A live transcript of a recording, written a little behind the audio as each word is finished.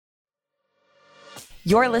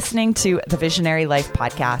You're listening to the Visionary Life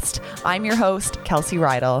Podcast. I'm your host, Kelsey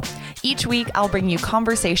Rydell. Each week, I'll bring you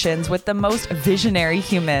conversations with the most visionary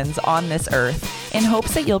humans on this earth in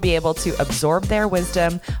hopes that you'll be able to absorb their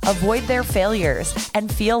wisdom, avoid their failures,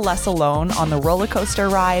 and feel less alone on the roller coaster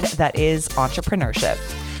ride that is entrepreneurship.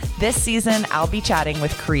 This season, I'll be chatting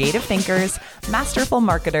with creative thinkers, masterful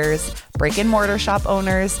marketers, brick and mortar shop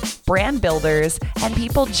owners, brand builders, and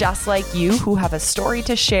people just like you who have a story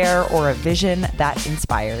to share or a vision that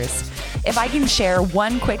inspires. If I can share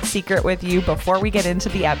one quick secret with you before we get into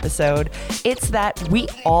the episode, it's that we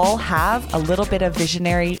all have a little bit of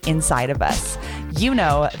visionary inside of us. You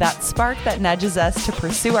know, that spark that nudges us to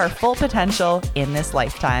pursue our full potential in this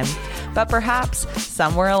lifetime. But perhaps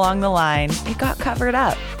somewhere along the line, it got covered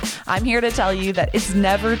up. I'm here to tell you that it's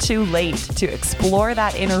never too late to explore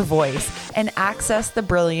that inner voice and access the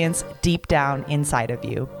brilliance deep down inside of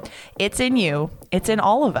you. It's in you. It's in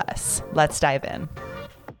all of us. Let's dive in.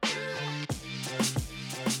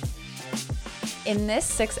 In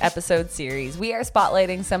this 6-episode series, we are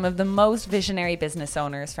spotlighting some of the most visionary business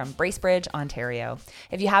owners from Bracebridge, Ontario.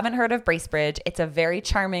 If you haven't heard of Bracebridge, it's a very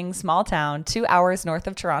charming small town 2 hours north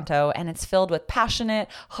of Toronto, and it's filled with passionate,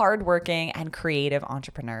 hardworking, and creative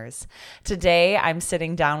entrepreneurs. Today, I'm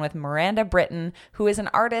sitting down with Miranda Britton, who is an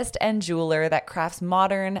artist and jeweler that crafts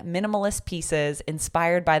modern, minimalist pieces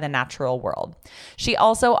inspired by the natural world. She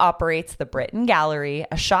also operates the Britton Gallery,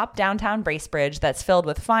 a shop downtown Bracebridge that's filled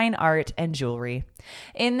with fine art and jewelry.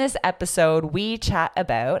 In this episode, we chat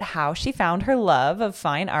about how she found her love of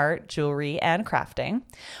fine art, jewelry, and crafting,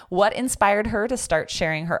 what inspired her to start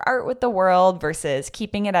sharing her art with the world versus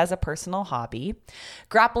keeping it as a personal hobby,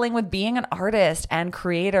 grappling with being an artist and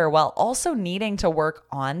creator while also needing to work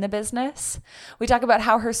on the business. We talk about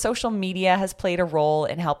how her social media has played a role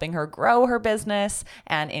in helping her grow her business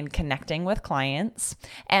and in connecting with clients,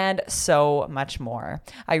 and so much more.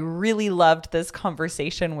 I really loved this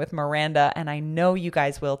conversation with Miranda, and I know you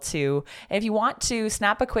guys will too. If you want to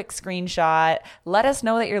snap a quick screenshot, let us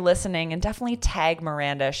know that you're listening and definitely tag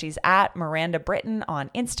Miranda. She's at Miranda Britton on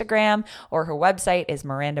Instagram, or her website is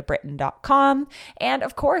mirandabritton.com. And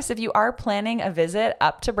of course, if you are planning a visit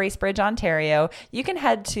up to Bracebridge, Ontario, you can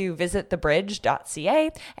head to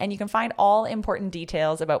visitthebridge.ca and you can find all important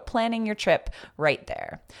details about planning your trip right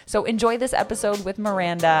there. So enjoy this episode with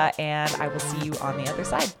Miranda, and I will see you on the other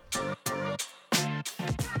side.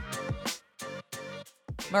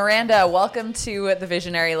 Miranda, welcome to the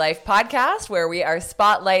Visionary Life Podcast, where we are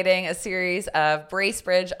spotlighting a series of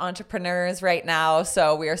Bracebridge entrepreneurs right now.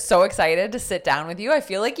 So we are so excited to sit down with you. I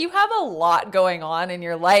feel like you have a lot going on in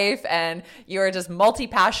your life and you are just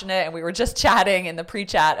multi-passionate. And we were just chatting in the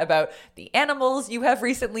pre-chat about the animals you have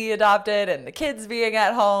recently adopted and the kids being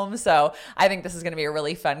at home. So I think this is going to be a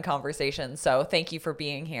really fun conversation. So thank you for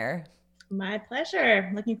being here. My pleasure.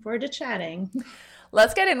 Looking forward to chatting.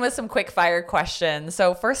 Let's get in with some quick fire questions.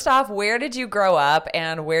 So first off, where did you grow up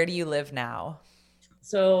and where do you live now?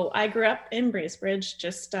 So I grew up in Bracebridge,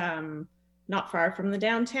 just not far from the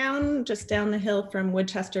downtown, just down the hill from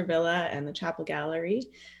Woodchester Villa and the Chapel Gallery.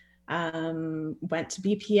 Went to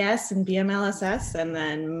BPS and BMLSS and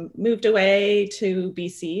then moved away to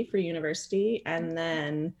BC for university. And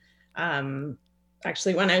then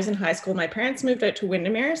actually when I was in high school, my parents moved out to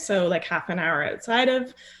Windermere, so like half an hour outside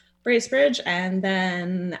of Bracebridge. And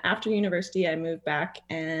then after university, I moved back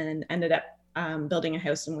and ended up building a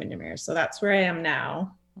house in Windermere. So that's where I am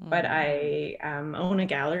now. But I own a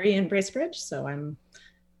gallery in Bracebridge, so I'm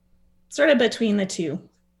sort of between the two.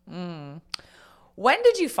 When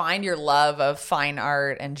did you find your love of fine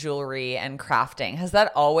art and jewelry and crafting? Has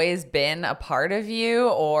that always been a part of you,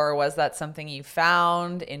 or was that something you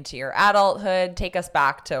found into your adulthood? Take us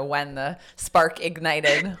back to when the spark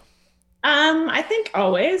ignited. I think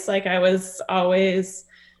always, like I was always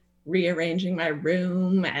rearranging my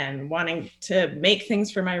room and wanting to make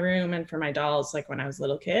things for my room and for my dolls. Like when I was a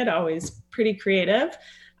little kid, always pretty creative.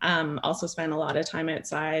 Also spent a lot of time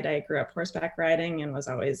outside. I grew up horseback riding and was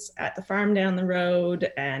always at the farm down the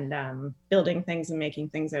road and building things and making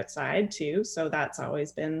things outside too. So that's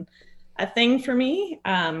always been a thing for me.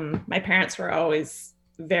 My parents were always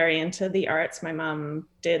very into the arts. My mom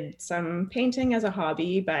did some painting as a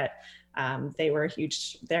hobby, but they were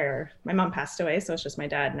huge. My mom passed away, so it's just my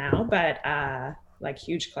dad now, but like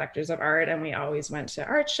huge collectors of art. And we always went to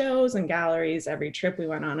art shows and galleries. Every trip we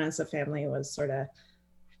went on as a family was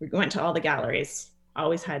we went to all the galleries,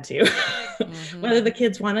 always had to, whether the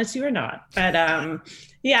kids wanted to or not. But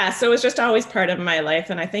yeah, so it was just always part of my life.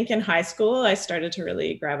 And I think in high school, I started to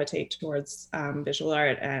really gravitate towards visual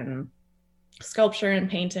art and sculpture and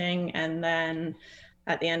painting. And then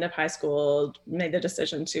at the end of high school, made the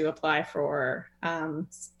decision to apply for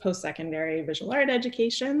post-secondary visual art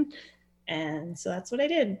education. And so that's what I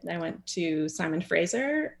did. I went to Simon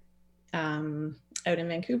Fraser out in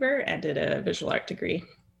Vancouver and did a visual art degree.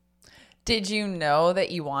 Did you know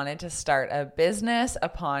that you wanted to start a business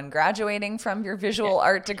upon graduating from your visual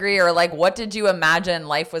art degree? Or like, what did you imagine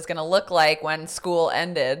life was going to look like when school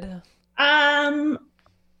ended? I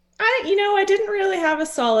didn't really have a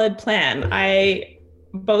solid plan.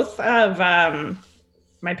 Both of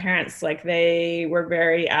my parents, like, they were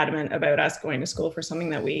very adamant about us going to school for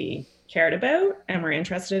something that we cared about and were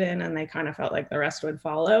interested in, and they kind of felt like the rest would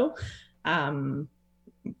follow.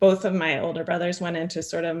 Both of my older brothers went into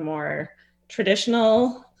sort of more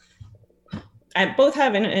traditional. I both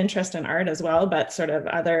have an interest in art as well, but sort of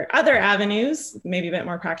other avenues, maybe a bit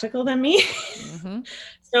more practical than me. Mm-hmm.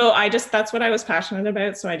 So that's what I was passionate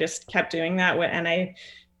about. So I just kept doing that. And I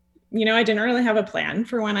didn't really have a plan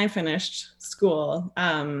for when I finished school.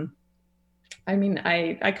 I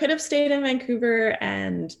could have stayed in Vancouver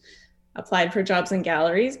and applied for jobs in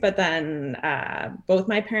galleries, but then both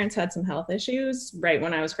my parents had some health issues right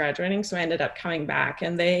when I was graduating. So I ended up coming back,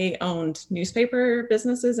 and they owned newspaper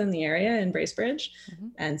businesses in the area in Bracebridge. Mm-hmm.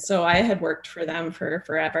 And so I had worked for them for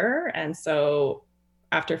forever. And so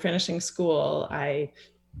after finishing school, I,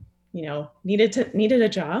 needed a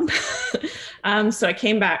job. So I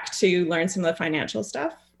came back to learn some of the financial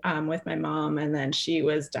stuff with my mom. And then she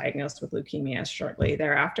was diagnosed with leukemia shortly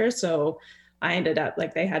thereafter. So I ended up,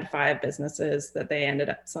 like, they had 5 businesses that they ended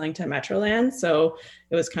up selling to Metroland. So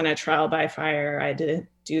it was kind of trial by fire. I did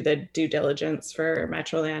do the due diligence for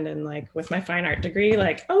Metroland, and like with my fine art degree,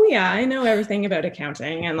 like, oh yeah, I know everything about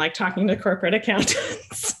accounting, and like talking to corporate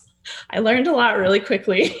accountants. I learned a lot really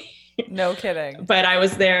quickly. No kidding. But I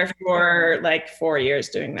was there for like 4 years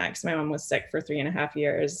doing that, because my mom was sick for 3.5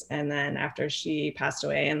 years. And then after she passed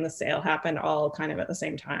away and the sale happened all kind of at the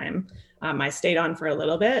same time, I stayed on for a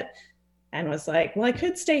little bit and was like, well, I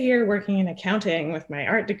could stay here working in accounting with my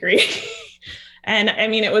art degree. And I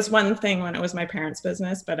mean, it was one thing when it was my parents'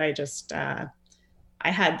 business, but I just, I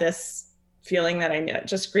had this feeling that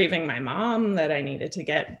just grieving my mom, that I needed to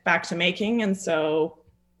get back to making. And so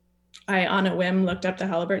I, on a whim, looked up the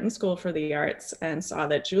Haliburton School for the Arts and saw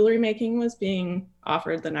that jewelry making was being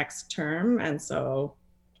offered the next term. And so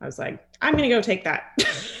I was like, I'm going to go take that.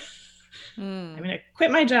 I'm going to quit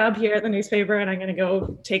my job here at the newspaper, and I'm going to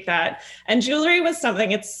go take that. And jewelry was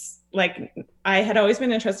something, it's like, I had always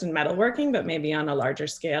been interested in metalworking, but maybe on a larger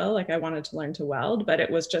scale. Like, I wanted to learn to weld, but it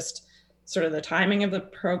was just sort of the timing of the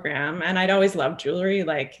program. And I'd always loved jewelry,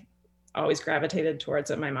 like always gravitated towards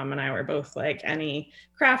it. My mom and I were both like, any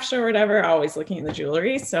craft show or whatever, always looking at the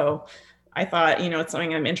jewelry. So I thought, it's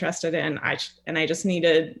something I'm interested in. I just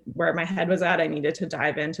needed, where my head was at, I needed to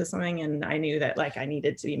dive into something. And I knew that like I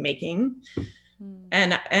needed to be making.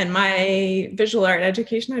 And my visual art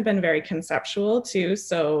education had been very conceptual too.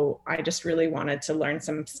 So I just really wanted to learn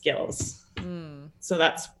some skills. So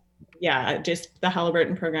that's, just the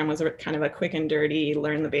Haliburton program was kind of a quick and dirty,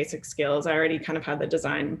 learn the basic skills. I already kind of had the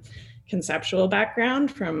design conceptual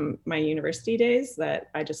background from my university days, that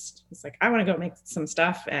I just was like, I want to go make some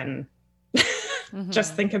stuff and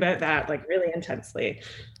just think about that like really intensely.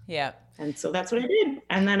 Yeah. And so that's what I did.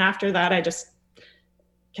 And then after that, I just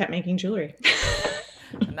kept making jewelry.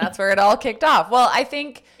 And that's where it all kicked off. Well, I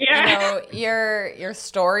think, your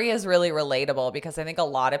story is really relatable, because I think a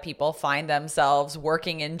lot of people find themselves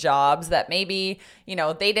working in jobs that maybe,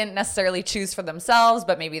 they didn't necessarily choose for themselves,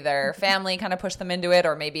 but maybe their family kind of pushed them into it,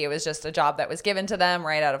 or maybe it was just a job that was given to them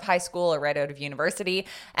right out of high school or right out of university.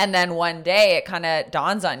 And then one day it kind of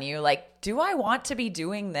dawns on you, like, do I want to be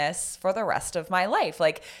doing this for the rest of my life?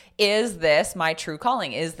 Like, is this my true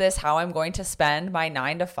calling? Is this how I'm going to spend my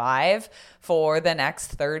 9 to 5 for the next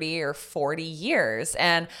 30 or 40 years?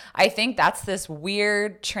 And I think that's this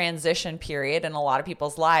weird transition period in a lot of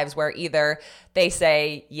people's lives, where either they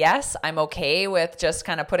say, yes, I'm okay with just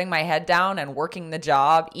kind of putting my head down and working the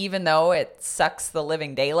job, even though it sucks the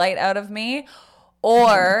living daylight out of me.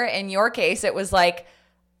 Or in your case, it was like,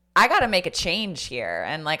 I got to make a change here.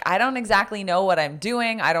 And like, I don't exactly know what I'm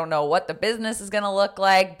doing. I don't know what the business is going to look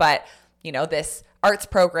like, but this arts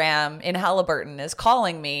program in Haliburton is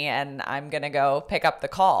calling me, and I'm going to go pick up the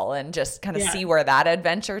call and just kind of see where that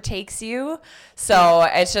adventure takes you. So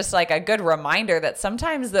it's just like a good reminder that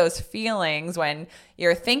sometimes those feelings when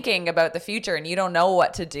you're thinking about the future and you don't know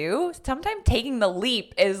what to do, sometimes taking the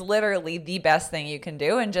leap is literally the best thing you can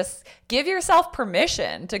do, and just give yourself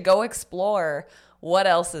permission to go explore what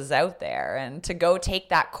else is out there and to go take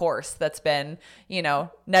that course that's been,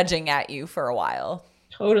 nudging at you for a while.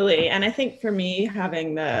 Totally. And I think for me,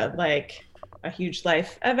 having the a huge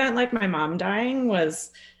life event like my mom dying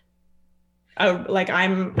was like I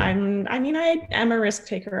mean, I am a risk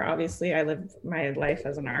taker. Obviously, I live my life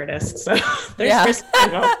as an artist, so there's risk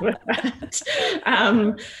involved with that.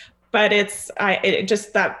 But it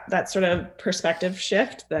just that sort of perspective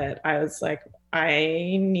shift that I was like,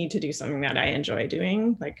 I need to do something that I enjoy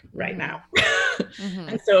doing, like right now.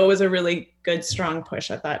 And so it was a really good, strong push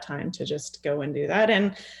at that time to just go and do that.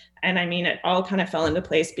 And I mean, it all kind of fell into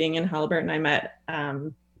place being in Haliburton. I met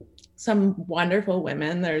some wonderful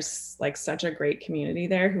women. There's like such a great community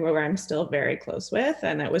there who I'm still very close with.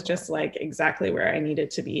 And it was just like exactly where I needed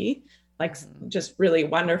to be, like just really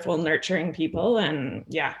wonderful, nurturing people. And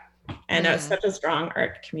yeah. And it was such a strong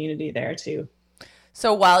art community there too.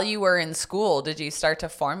 So while you were in school, did you start to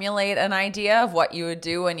formulate an idea of what you would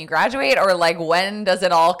do when you graduate? Or like, when does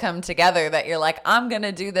it all come together that you're like, I'm going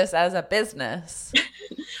to do this as a business?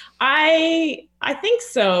 I think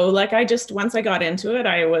so. Like once I got into it,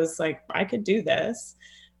 I was like, I could do this.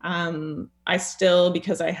 I still,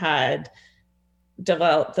 because I had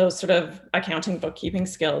developed those sort of accounting, bookkeeping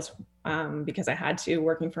skills, because I had to,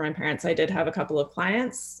 working for my parents, I did have a couple of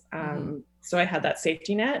clients. So I had that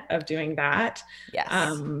safety net of doing that. Yes.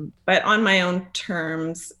 But on my own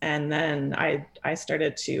terms. And then I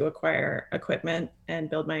started to acquire equipment and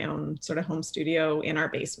build my own sort of home studio in our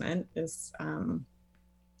basement is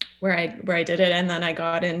where I did it. And then I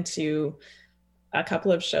got into a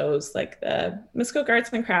couple of shows, like the Muskoka Arts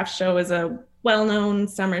and Crafts show is a well-known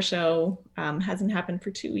summer show. Hasn't happened for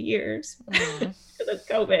 2 years because of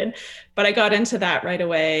COVID, but I got into that right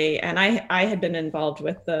away. And I had been involved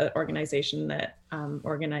with the organization that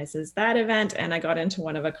organizes that event. And I got into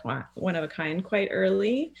one of a kind quite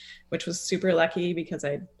early, which was super lucky because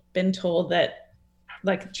I'd been told that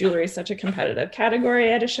like jewelry is such a competitive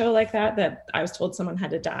category at a show like that I was told someone had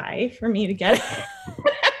to die for me to get it.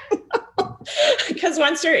 Because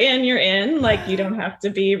once you're in, like you don't have to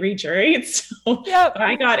be rejuried. So yep.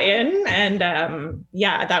 I got in, and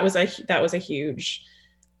yeah, that was a huge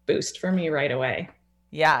boost for me right away.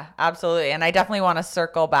 Yeah, absolutely. And I definitely want to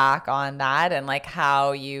circle back on that and like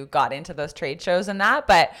how you got into those trade shows and that.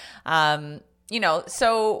 But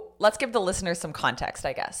so let's give the listeners some context,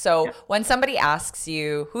 I guess. So when somebody asks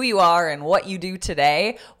you who you are and what you do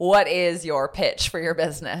today, what is your pitch for your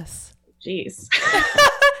business? Jeez.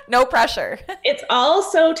 No pressure. It's all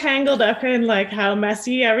so tangled up in like how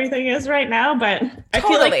messy everything is right now. But I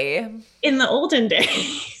feel like in the olden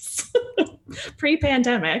days,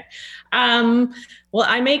 pre-pandemic, well,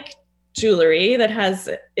 I make jewelry that has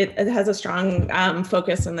a strong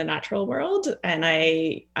focus in the natural world, and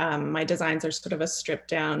my designs are sort of a stripped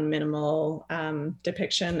down, minimal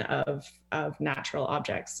depiction of natural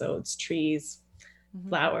objects. So it's trees,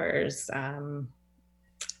 flowers.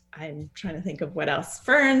 I'm trying to think of what else.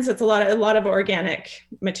 Ferns. It's a lot of organic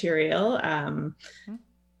material,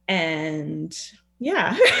 and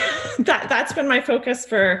yeah, that's been my focus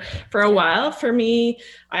for a while. For me,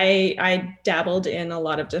 I dabbled in a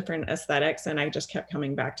lot of different aesthetics, and I just kept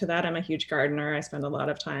coming back to that. I'm a huge gardener. I spend a lot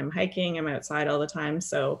of time hiking. I'm outside all the time.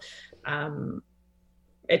 So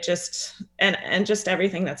it just, and just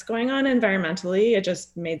everything that's going on environmentally, it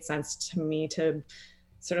just made sense to me to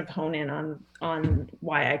sort of hone in on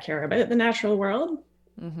why I care about the natural world.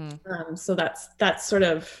 So that's sort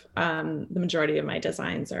of the majority of my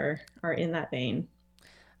designs are in that vein.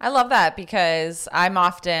 I love that, because I'm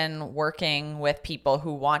often working with people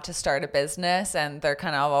who want to start a business and they're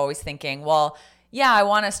kind of always thinking, well, yeah, I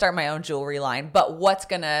want to start my own jewelry line, but what's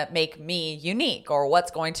going to make me unique, or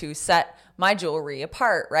what's going to set my jewelry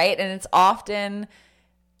apart, right? And it's often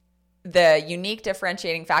the unique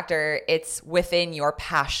differentiating factor, it's within your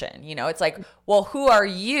passion. It's like, well, who are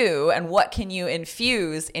you and what can you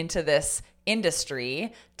infuse into this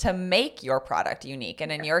industry to make your product unique?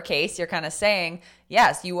 And in your case, you're kind of saying,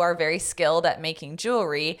 yes, you are very skilled at making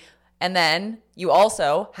jewelry. And then you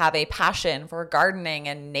also have a passion for gardening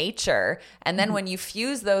and nature. And then when you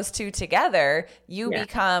fuse those two together, you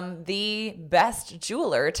become the best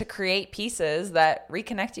jeweler to create pieces that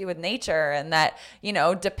reconnect you with nature and that,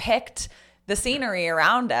 depict the scenery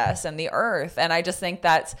around us and the earth. And I just think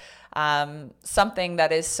that's something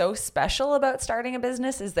that is so special about starting a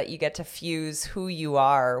business, is that you get to fuse who you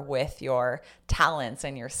are with your talents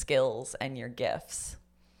and your skills and your gifts.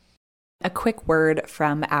 A quick word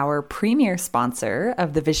from our premier sponsor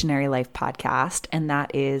of the Visionary Life podcast, and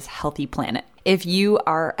that is Healthy Planet. If you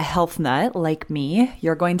are a health nut like me,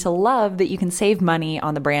 you're going to love that you can save money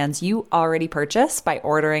on the brands you already purchase by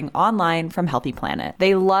ordering online from Healthy Planet.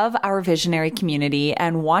 They love our visionary community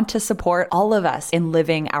and want to support all of us in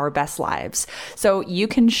living our best lives. So you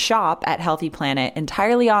can shop at Healthy Planet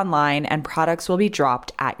entirely online and products will be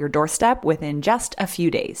dropped at your doorstep within just a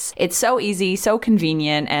few days. It's so easy, so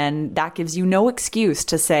convenient, and that gives you no excuse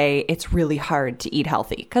to say it's really hard to eat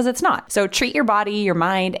healthy, because it's not. So treat your body, your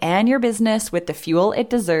mind, and your business with the fuel it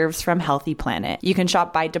deserves from Healthy Planet. You can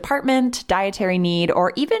shop by department, dietary need,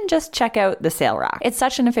 or even just check out the sale rack. It's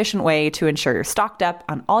such an efficient way to ensure you're stocked up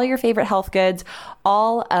on all your favorite health goods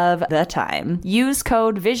all of the time. Use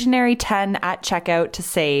code Visionary10 at checkout to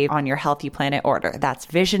save on your Healthy Planet order. That's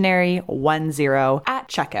Visionary10 at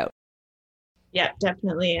checkout. Yeah,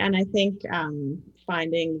 definitely. And I think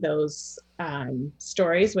finding those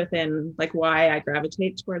stories within like why I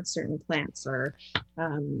gravitate towards certain plants, or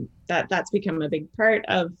that's become a big part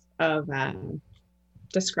of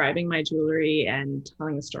describing my jewelry and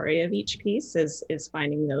telling the story of each piece is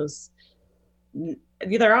finding those.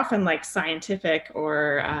 They're often like scientific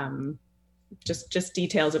or just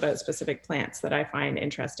details about specific plants that I find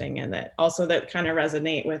interesting, and that also that kind of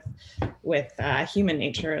resonate with human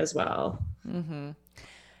nature as well. Mm-hmm.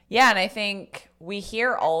 Yeah, and I think we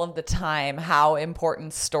hear all of the time how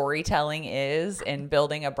important storytelling is in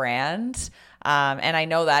building a brand. And I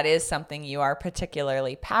know that is something you are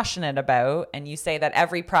particularly passionate about. And you say that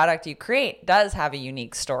every product you create does have a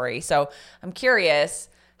unique story. So I'm curious,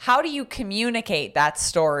 how do you communicate that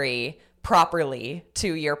story properly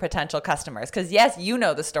to your potential customers? Because yes, you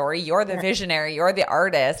know the story, you're the visionary, you're the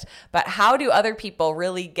artist, but how do other people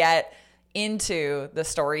really get into the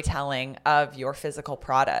storytelling of your physical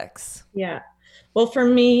products? Yeah. Well, for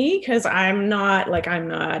me, because I'm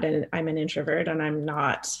an introvert, and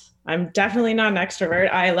I'm definitely not an extrovert.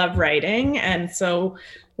 I love writing. And so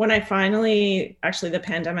when I actually the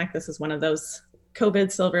pandemic, this is one of those COVID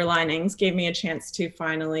silver linings, gave me a chance to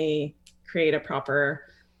finally create a proper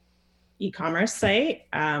e-commerce site,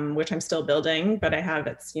 which I'm still building, but I have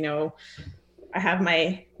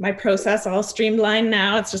my process all streamlined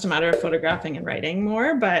now. It's just a matter of photographing and writing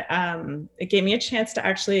more, but it gave me a chance to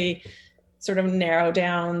actually sort of narrow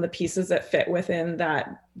down the pieces that fit within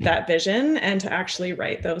that vision and to actually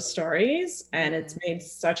write those stories. And it's made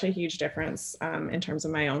such a huge difference in terms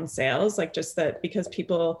of my own sales, like just that, because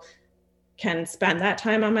people can spend that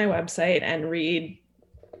time on my website and read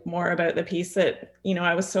more about the piece that,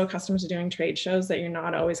 I was so accustomed to doing trade shows that you're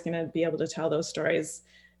not always going to be able to tell those stories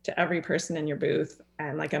to every person in your booth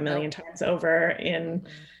and like a million times over in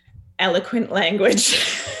eloquent language.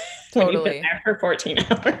 Totally. You've been there for 14 hours.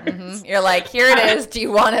 Mm-hmm. You're like, here it is. Do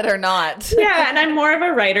you want it or not? Yeah. And I'm more of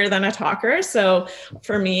a writer than a talker. So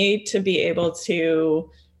for me to be able to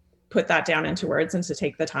put that down into words and to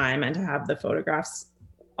take the time and to have the photographs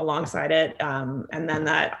alongside it. And then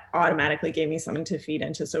that automatically gave me something to feed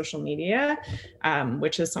into social media,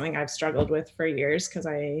 which is something I've struggled with for years because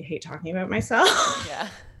I hate talking about myself. Yeah.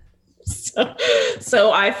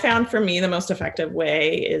 So I found for me the most effective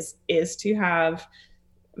way is to have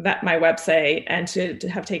that my website and to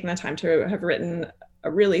have taken the time to have written a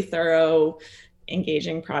really thorough,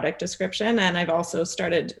 engaging product description. And I've also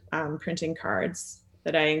started printing cards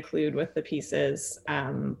that I include with the pieces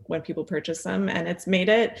when people purchase them. And it's made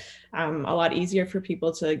it a lot easier for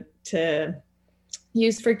people to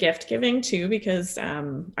use for gift giving too, because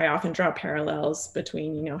I often draw parallels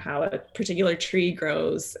between, how a particular tree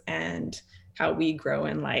grows and how we grow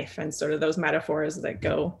in life, and sort of those metaphors that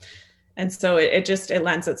go. And so it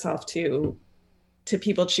lends itself to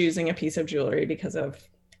people choosing a piece of jewelry because of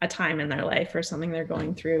a time in their life or something they're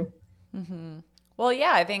going through. Mm-hmm. Well,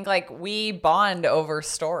 yeah, I think like we bond over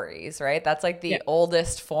stories, right? That's like the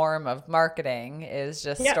oldest form of marketing is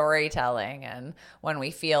just storytelling. And when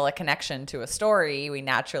we feel a connection to a story, we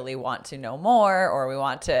naturally want to know more, or we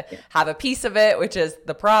want to have a piece of it, which is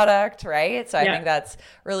the product, right? So I think that's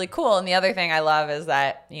really cool. And the other thing I love is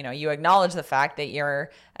that, you acknowledge the fact that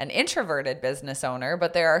you're an introverted business owner,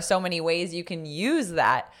 but there are so many ways you can use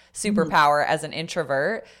that superpower as an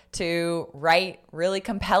introvert to write really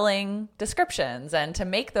compelling descriptions and to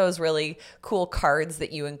make those really cool cards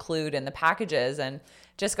that you include in the packages. And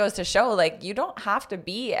just goes to show, like, you don't have to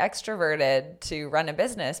be extroverted to run a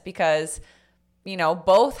business, because,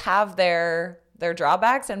 both have their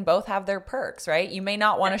drawbacks and both have their perks, right? You may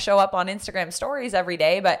not want to show up on Instagram stories every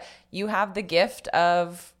day, but you have the gift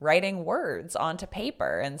of writing words onto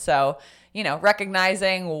paper. And so,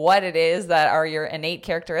 recognizing what it is that are your innate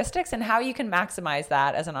characteristics and how you can maximize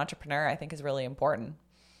that as an entrepreneur, I think is really important.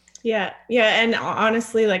 Yeah. Yeah. And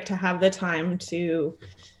honestly, like to have the time to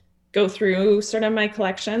go through sort of my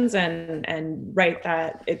collections and write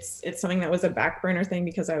that. It's something that was a back burner thing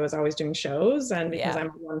because I was always doing shows, and because I'm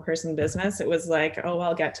a one person business, it was like, oh,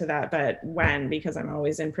 I'll get to that, but when? Because I'm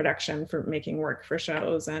always in production for making work for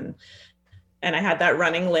shows, and I had that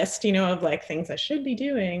running list, of like things I should be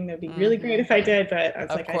doing. That'd be really great if I did, but I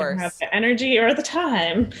was I don't have the energy or the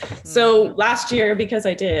time. So last year, because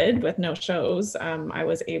I did with no shows, I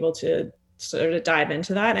was able to sort of dive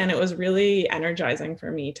into that, and it was really energizing for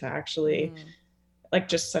me to actually like,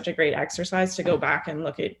 just such a great exercise to go back and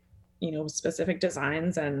look at specific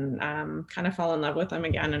designs and kind of fall in love with them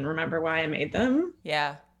again and remember why I made them.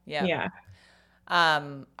 Yeah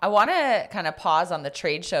I want to kind of pause on the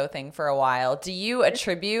trade show thing for a while. Do you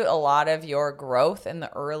attribute a lot of your growth in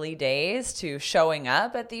the early days to showing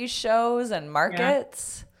up at these shows and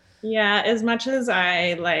markets? Yeah, as much as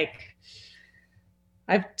I've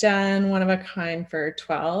done one of a kind for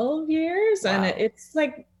 12 years. Wow. And it's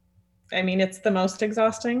like, I mean, it's the most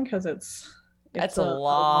exhausting because it's a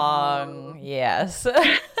long yes.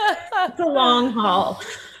 It's a long haul.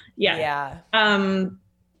 Yeah.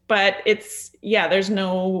 But there's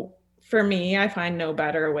for me, I find no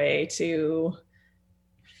better way to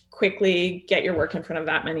quickly get your work in front of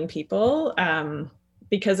that many people.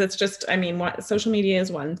 Because it's just, social media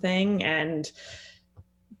is one thing, and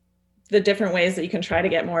the different ways that you can try to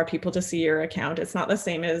get more people to see your account, it's not the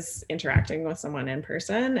same as interacting with someone in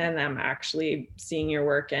person and them actually seeing your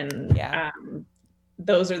work. And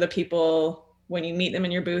those are the people, when you meet them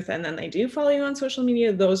in your booth and then they do follow you on social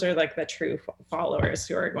media, those are like the true followers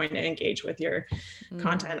who are going to engage with your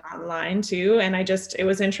content online too. And it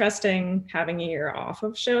was interesting having a year off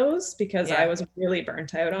of shows because I was really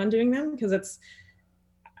burnt out on doing them, because it's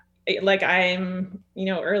like, I'm,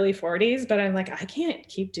 early 40s, but I'm like, I can't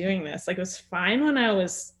keep doing this. Like, it was fine when I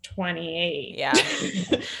was 28. Yeah.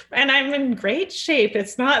 And I'm in great shape.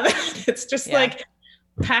 It's not that. It's just like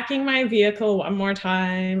packing my vehicle one more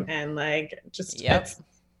time and like, I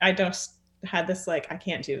just had this, like, I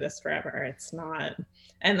can't do this forever. It's not.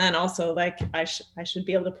 And then also like, I should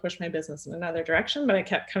be able to push my business in another direction, but I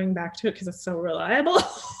kept coming back to it because it's so reliable.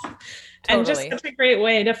 And just such a great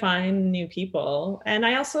way to find new people. And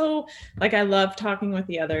I also, like, I love talking with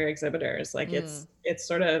the other exhibitors. Like it's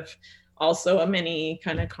sort of also a mini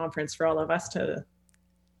kind of conference for all of us to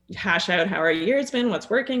hash out how our year's been,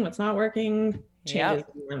 what's working, what's not working, changes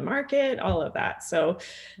in the market, all of that. So,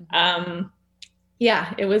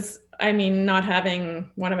 it was, not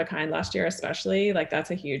having one of a kind last year, especially, like,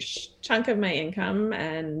 that's a huge chunk of my income.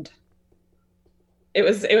 And it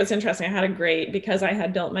was interesting. I had because I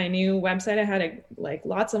had built my new website, I had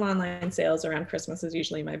lots of online sales around Christmas is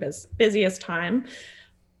usually my busiest time.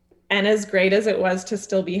 And as great as it was to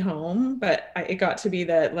still be home, but it got to be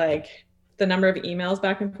that, like, the number of emails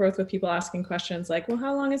back and forth with people asking questions like, well,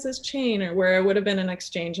 how long is this chain? Or where it would have been an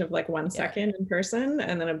exchange of like 1 second in person,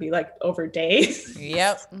 and then it'd be like over days.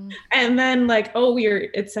 Yep. And then like, oh,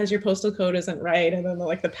 it says your postal code isn't right. And then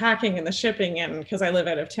the packing and the shipping, and because I live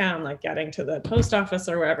out of town, like getting to the post office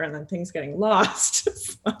or wherever, and then things getting lost.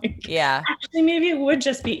 It's like, actually, maybe it would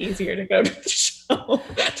just be easier to go to the show,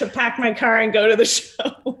 to pack my car and go to the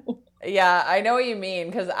show. Yeah, I know what you mean,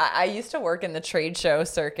 because I used to work in the trade show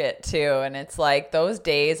circuit too, and it's like those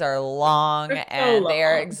days are long and they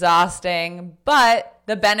are exhausting, but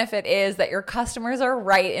the benefit is that your customers are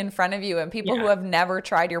right in front of you, and people who have never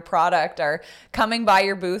tried your product are coming by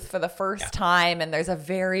your booth for the first time, and there's a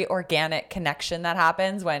very organic connection that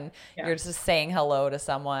happens when you're just saying hello to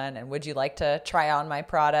someone and would you like to try on my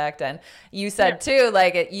product? And you said too,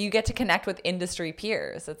 like, you get to connect with industry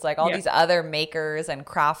peers. It's like all these other makers and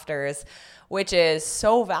crafters, which is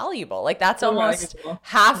so valuable. Like, that's almost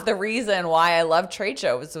half the reason why I love trade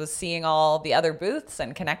shows, was seeing all the other booths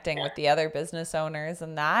and connecting with the other business owners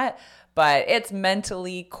and that. But it's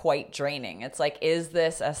mentally quite draining. It's like, is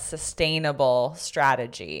this a sustainable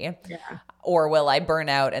strategy? Yeah. Or will I burn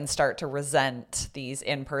out and start to resent these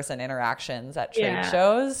in-person interactions at trade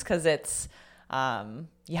shows? Because it's,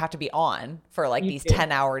 you have to be on for like these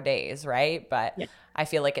 10-hour days, right? But I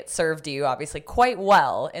feel like it served you obviously quite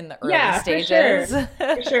well in the early stages.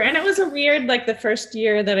 For sure. And it was a weird, like, the first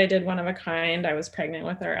year that I did one of a kind, I was pregnant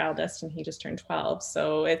with our eldest and he just turned 12.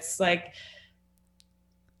 So it's like,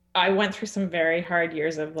 I went through some very hard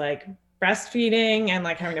years of like breastfeeding and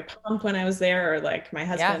like having to pump when I was there, or like my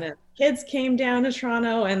husband and kids came down to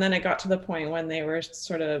Toronto. And then it got to the point when they were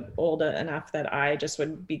sort of old enough that I just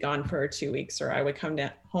would be gone for 2 weeks, or I would come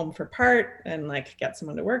home for part and like get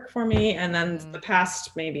someone to work for me. And then the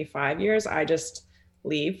past maybe 5 years, I just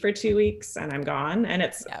leave for 2 weeks and I'm gone. And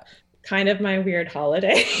it's kind of my weird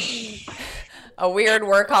holiday. A weird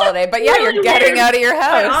work holiday, but yeah, Really you're getting weird. out of your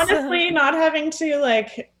But house. honestly, not having to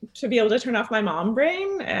like to be able to turn off my mom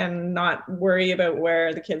brain and not worry about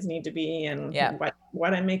where the kids need to be and Yeah,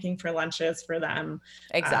 what I'm making for lunches for them. Um,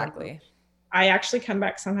 exactly. I actually come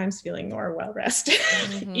back sometimes feeling more well rested,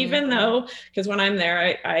 Hmm. even though, because when I'm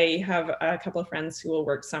there, I have a couple of friends who will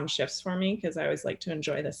work some shifts for me because I always like to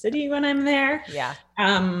enjoy the city when I'm there. Yeah.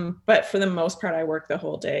 But for the most part, I work the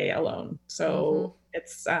whole day alone. Hmm. So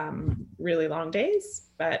it's really long days,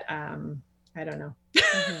 but I don't know.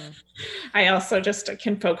 Hmm. I also just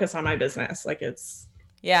can focus on my business. Like it's,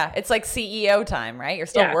 Yeah, it's like CEO time, right? You're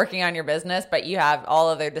still yeah, working on your business, but you have all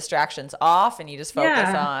other distractions off and you just focus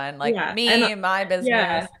yeah, on like yeah. And me, my business.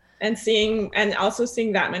 yeah, and seeing and also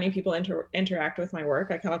seeing that many people interact with my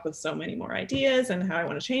work, I come up with so many more ideas and how I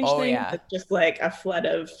want to change Oh, things. yeah. It's just like a flood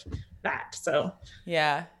of that. So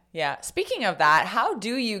Yeah. Yeah. Speaking of that, how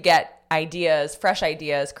do you get ideas, fresh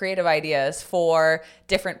ideas, creative ideas for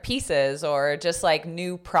different pieces or just like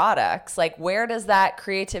new products? Like, where does that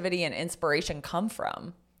creativity and inspiration come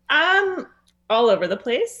from? um all over the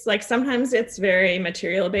place. Like sometimes it's very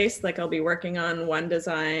material based. Like I'll be working on one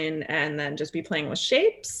design and then just be playing with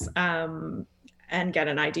shapes. And get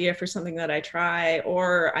an idea for something that I try,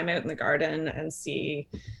 or I'm out in the garden and see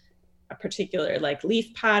a particular like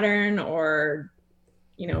leaf pattern, or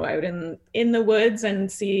out in the woods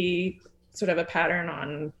and see sort of a pattern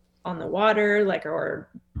on the water, like, or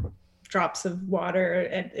drops of water.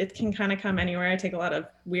 It can kind of come anywhere. I take a lot of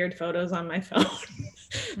weird photos on my phone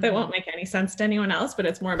that won't make any sense to anyone else, but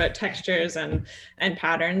it's more about textures and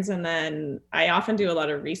patterns. And then I often do a lot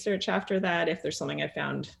of research after that if there's something I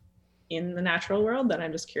found in the natural world that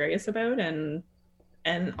I'm just curious about, and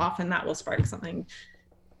often that will spark something.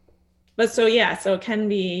 But so yeah, so it can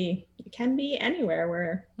be anywhere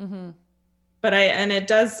where. Mm-hmm. But and it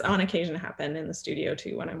does on occasion happen in the studio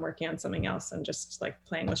too when I'm working on something else and just like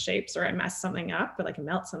playing with shapes, or I mess something up, but like I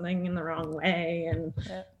melt something in the wrong way and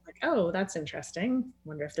Yeah. like, oh, that's interesting.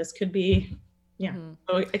 Wonder if this could be, yeah. Mm-hmm.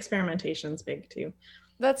 So experimentation's big too.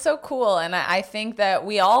 That's so cool. And I think that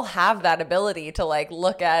we all have that ability to like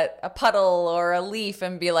look at a puddle or a leaf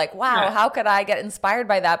and be like, wow, Yeah. how could I get inspired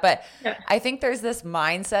by that? But Yeah. I think there's this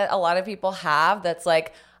mindset a lot of people have that's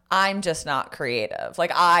like, I'm just not creative.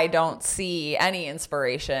 Like, I don't see any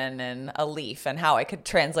inspiration in a leaf and how I could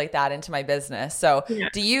translate that into my business. So, Yeah.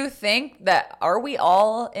 do you think that are we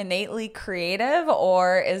all innately creative,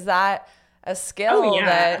 or is that a skill Oh yeah.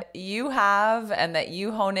 that you have and that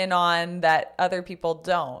you hone in on that other people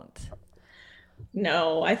don't?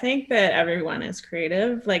 No, I think that everyone is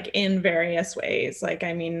creative, like in various ways. Like,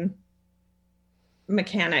 I mean,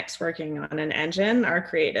 mechanics working on an engine are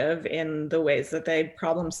creative in the ways that they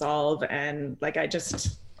problem solve. And like, I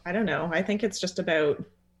don't know. I think it's just about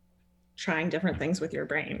trying different things with your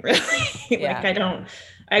brain, really. Yeah.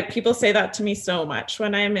 Like, people say that to me so much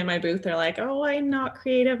when I'm in my booth. They're like, oh, I'm not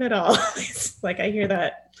creative at all. It's like, I hear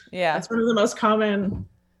that. Yeah. That's one of the most common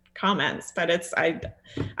comments, but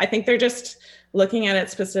I think they're just looking at it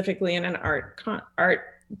specifically in an art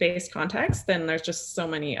based context. Then there's just so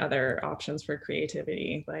many other options for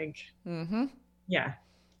creativity. Like, Mm-hmm. yeah,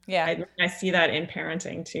 Yeah. I see that in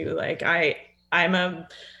parenting too. Like I'm a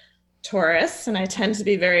Taurus and I tend to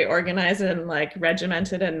be very organized and like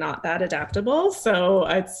regimented and not that adaptable. So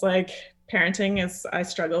it's like parenting is, I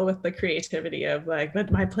struggle with the creativity of like,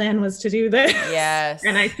 but my plan was to do this. Yes.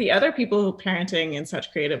 And I see other people parenting in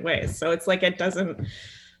such creative ways. So it's like, it doesn't,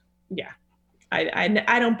 yeah, I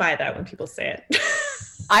don't buy that when people say it.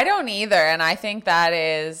 I don't either. And I think that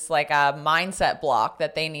is like a mindset block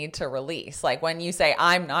that they need to release. Like when you say,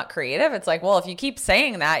 I'm not creative, it's like, well, if you keep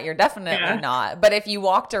saying that, you're definitely not. But if you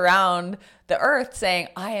walked around the earth saying,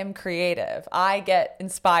 I am creative, I get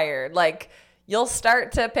inspired, like you'll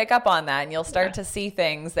start to pick up on that and you'll start to see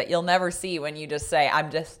things that you'll never see when you just say,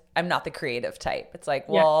 I'm not the creative type. It's like,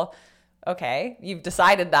 well, okay, you've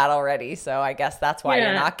decided that already. So I guess that's why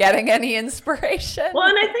you're not getting any inspiration. Well,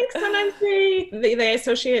 and I think sometimes they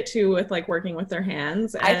associate too with like working with their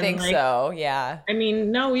hands. And I think like, so. Yeah. I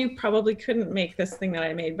mean, no, you probably couldn't make this thing that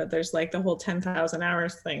I made, but there's like the whole 10,000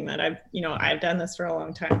 hours thing that I've done this for a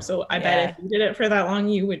long time. So I bet if you did it for that long,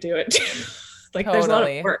 you would do it too. Like there's a lot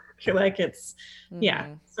of work. Like it's,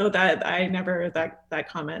 so that that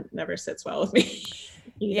comment never sits well with me.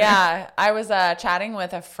 either. Yeah, I was chatting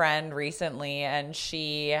with a friend recently, and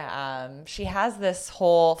she has this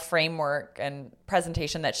whole framework and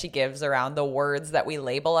presentation that she gives around the words that we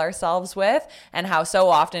label ourselves with, and how so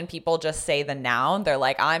often people just say the noun. They're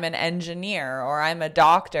like, I'm an engineer or I'm a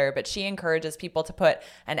doctor, but she encourages people to put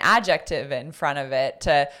an adjective in front of it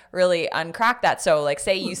to really uncrack that. So, like,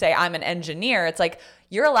 say you say I'm an engineer, it's like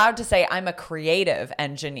you're allowed to say I'm a creative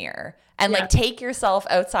engineer, and like take yourself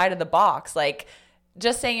outside of the box, like.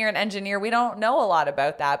 Just saying you're an engineer, we don't know a lot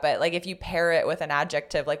about that, but like if you pair it with an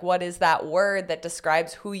adjective, like what is that word that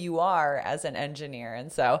describes who you are as an engineer? And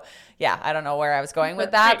so, yeah, I don't know where I was going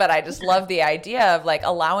with that, but I just love the idea of like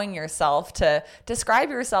allowing yourself to describe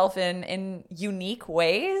yourself in unique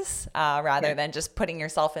ways rather than just putting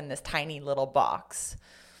yourself in this tiny little box.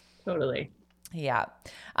 Totally. Yeah.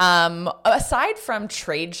 Aside from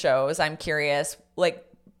trade shows, I'm curious, like,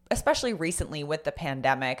 especially recently with the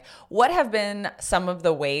pandemic, what have been some of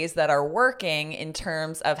the ways that are working in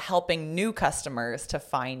terms of helping new customers to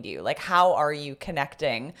find you? Like, how are you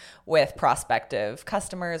connecting with prospective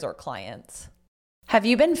customers or clients? Have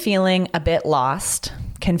you been feeling a bit lost,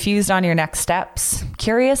 confused on your next steps,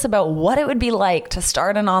 curious about what it would be like to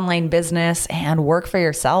start an online business and work for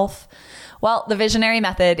yourself? Well, the Visionary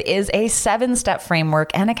Method is a 7-step framework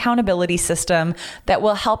and accountability system that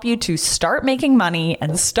will help you to start making money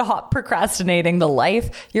and stop procrastinating the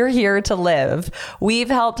life you're here to live. We've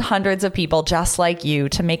helped hundreds of people just like you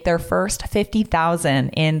to make their first $50,000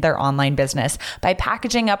 in their online business by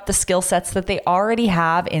packaging up the skill sets that they already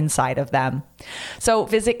have inside of them. So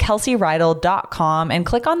visit KelseyRidle.com and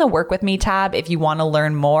click on the Work With Me tab if you want to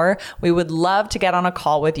learn more. We would love to get on a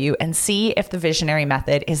call with you and see if the Visionary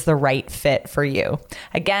Method is the right fit for you.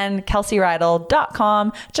 Again,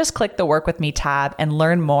 KelseyRidle.com. Just click the Work With Me tab and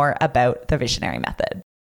learn more about the Visionary Method.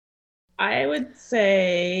 I would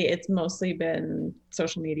say it's mostly been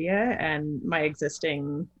social media and my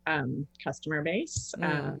existing customer base.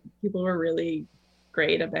 People were really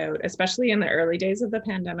great about, especially in the early days of the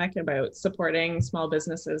pandemic, about supporting small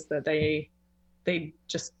businesses that they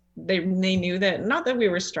knew that, not that we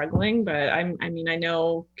were struggling, but I mean, I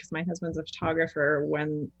know because my husband's a photographer,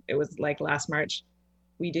 when it was like last March,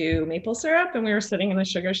 we do maple syrup and we were sitting in the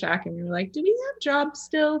sugar shack and we were like, do we have jobs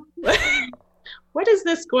still? What is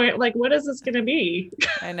this going, like, what is this going to be?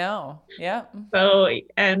 I know. Yeah. So,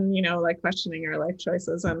 and, you know, like questioning our life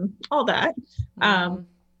choices and all that.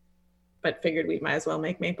 But figured we might as well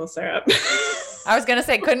make maple syrup. I was going to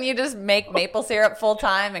say, couldn't you just make maple syrup full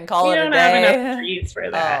time and call it a day? We don't have enough trees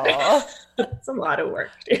for that. Oh. It's a lot of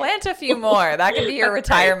work. Plant a few more. That could be your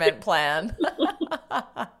retirement plan.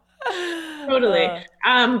 Totally.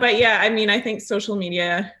 But yeah, I mean, I think social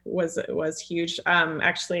media was huge.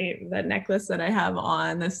 Actually, the necklace that I have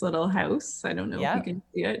on this little house, I don't know if you can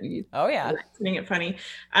see it. Oh yeah. Finding it funny.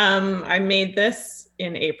 I made this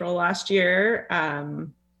in April last year.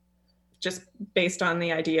 Just based on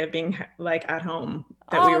the idea of being like at home,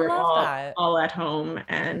 that we were all at home.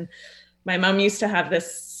 And my mom used to have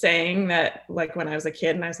this saying that, like, when I was a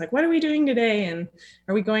kid and I was like, what are we doing today? And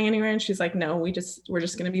are we going anywhere? And she's like, no, we're just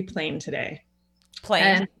going to be plain today. Plain.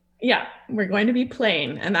 And yeah, we're going to be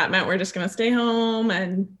plain. And that meant we're just going to stay home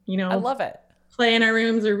and, you know, I love it. Play in our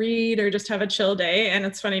rooms or read or just have a chill day. And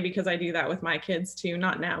it's funny because I do that with my kids too,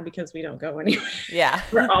 not now because we don't go anywhere. Yeah.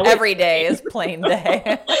 Every day is plain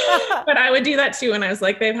day. But I would do that too. And I was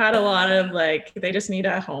like, they've had a lot of like, they just need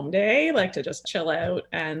a home day, like to just chill out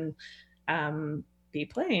and be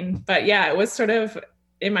plain. But yeah, it was sort of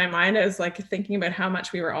in my mind, I was like thinking about how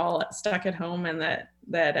much we were all stuck at home, and that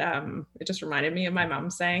it just reminded me of my mom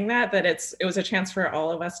saying that it was a chance for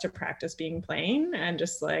all of us to practice being plain and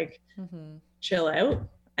just like chill out.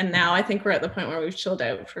 And now I think we're at the point where we've chilled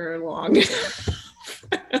out for long.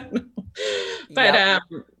 But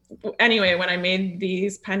anyway, when I made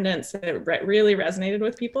these pendants, it really resonated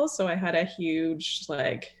with people. So I had a huge,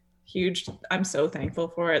 I'm so thankful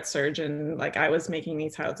for it, surge. And like, I was making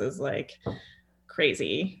these houses like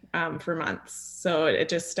crazy for months. So it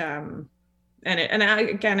just,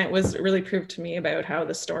 it was really proved to me about how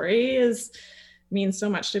the story means so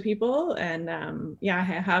much to people. And I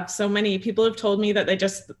have so many people have told me that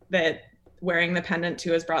that wearing the pendant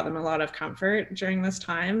too has brought them a lot of comfort during this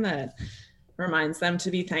time, that reminds them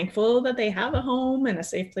to be thankful that they have a home and a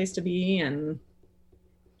safe place to be. And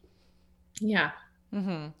yeah.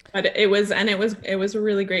 But it was a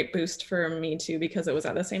really great boost for me too, because it was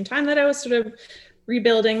at the same time that I was sort of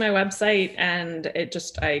rebuilding my website, and it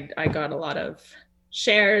just, I got a lot of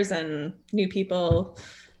shares and new people,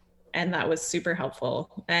 and that was super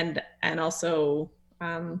helpful. And also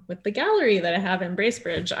with the gallery that I have in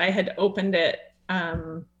Bracebridge, I had opened it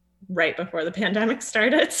right before the pandemic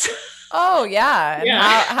started. Oh yeah. And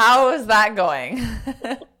Yeah. how is that going?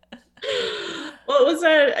 Well,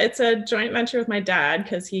 it's a joint venture with my dad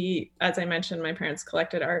because he, as I mentioned, my parents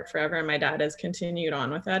collected art forever, and my dad has continued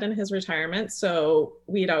on with that in his retirement. So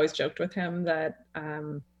we'd always joked with him that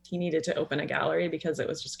he needed to open a gallery because it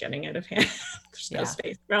was just getting out of hand. There's no Yeah.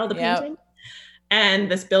 space for all the Yep. painting.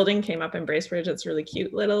 And this building came up in Bracebridge. It's a really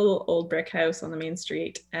cute little old brick house on the main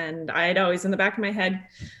street. And I'd always in the back of my head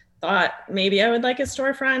thought maybe I would like a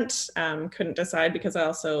storefront. Couldn't decide because I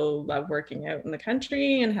also love working out in the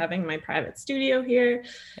country and having my private studio here.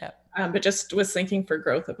 Yep. But just was thinking for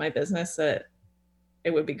growth of my business that it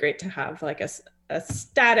would be great to have like a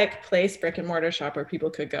static place, brick and mortar shop where people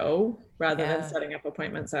could go rather than setting up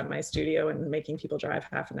appointments at my studio and making people drive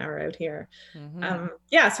half an hour out here. Mm-hmm.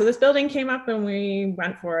 Yeah, so this building came up and we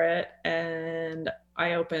went for it, and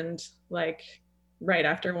I opened like right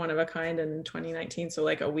after One of a Kind in 2019, so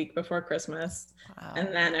like a week before Christmas. Wow. And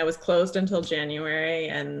then I was closed until January,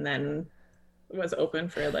 and then was open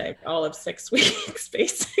for like all of 6 weeks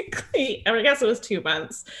basically. I guess it was 2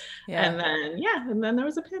 months. Yeah. And then there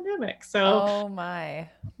was a pandemic. So oh my.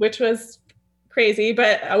 Which was crazy.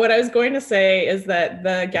 But what I was going to say is that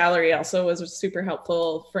the gallery also was super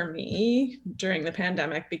helpful for me during the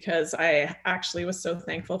pandemic, because I actually was so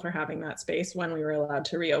thankful for having that space when we were allowed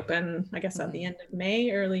to reopen, I guess at the end of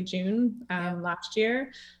May, early June last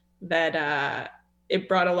year, that it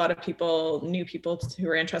brought a lot of people, new people who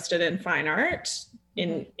were interested in fine art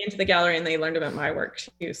into the gallery, and they learned about my work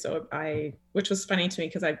too. So which was funny to me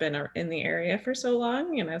because I've been in the area for so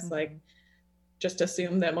long, and I was like, just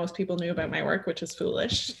assumed that most people knew about my work, which is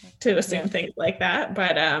foolish to assume things like that.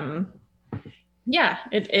 But yeah,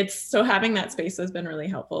 it's so having that space has been really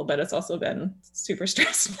helpful, but it's also been super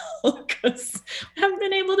stressful because I haven't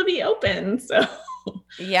been able to be open. So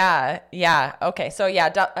yeah. Okay. So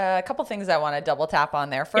a couple things I want to double tap on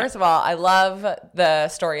there. First of all, I love the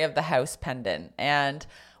story of the house pendant. And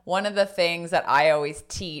one of the things that I always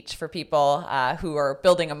teach for people who are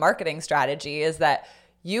building a marketing strategy is that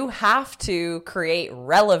you have to create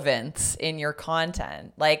relevance in your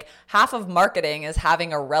content. Like half of marketing is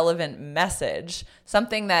having a relevant message,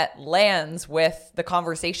 something that lands with the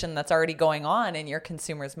conversation that's already going on in your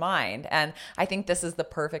consumer's mind. And I think this is the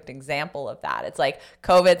perfect example of that. It's like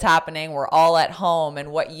COVID's happening, we're all at home.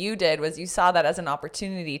 And what you did was you saw that as an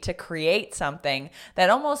opportunity to create something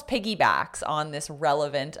that almost piggybacks on this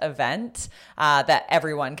relevant event that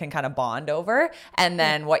everyone can kind of bond over. And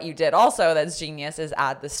then what you did also that's genius is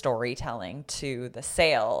add the storytelling to the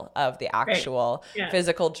sale of the actual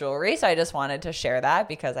physical jewelry. So I just wanted to share that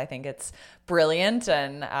because I think it's brilliant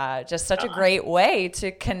and just such a great way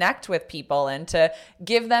to connect with people and to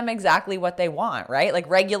give them exactly what they want, right? Like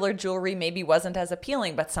regular jewelry maybe wasn't as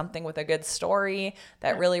appealing, but something with a good story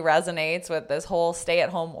that really resonates with this whole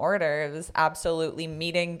stay-at-home order is absolutely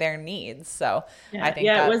meeting their needs. So I think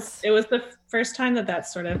it was the first time that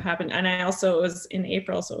sort of happened. And I also, it was in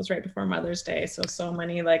April, so it was right before Mother's Day. So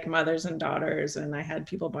many like mothers and daughters, and I had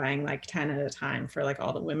people buying like 10 at a time for like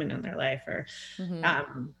all the women in their life. Or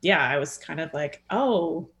I was kind of like,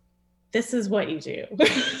 oh, this is what you do.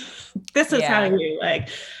 This is how you like,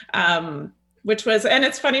 which was, and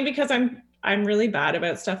it's funny because I'm really bad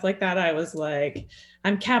about stuff like that. I was like,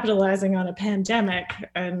 I'm capitalizing on a pandemic.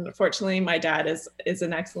 And fortunately my dad is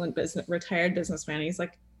an excellent retired businessman. He's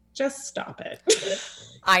like, just stop it.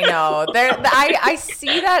 I know. I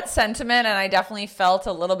see that sentiment, and I definitely felt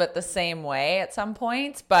a little bit the same way at some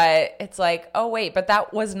points, but it's like, oh wait, but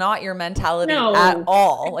that was not your mentality at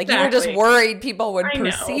all. Exactly. Like you were just worried people would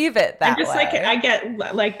perceive it that way. Like, I get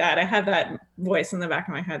like that. I have that voice in the back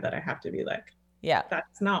of my head that I have to be like,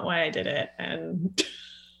 that's not why I did it. And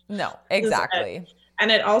no, exactly.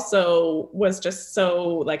 And it also was just so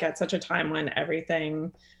like at such a time when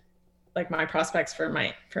everything, like my prospects for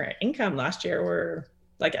income last year were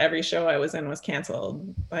like every show I was in was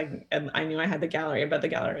canceled. Like, and I knew I had the gallery, but the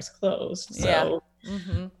gallery was closed. So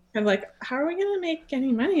I'm like, how are we going to make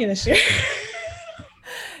any money this year?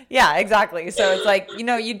 Yeah, exactly. So it's like,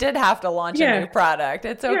 you did have to launch a new product.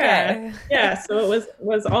 It's okay. So it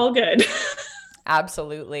was all good.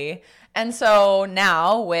 Absolutely. And so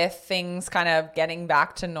now with things kind of getting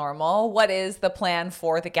back to normal, what is the plan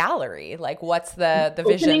for the gallery? Like what's the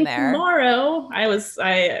vision there? Tomorrow,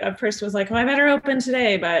 I at first was like, I better open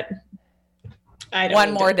today, but I don't.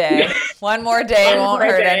 One more day won't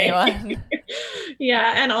hurt anyone.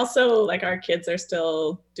 Yeah. And also like our kids are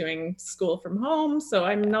still doing school from home. So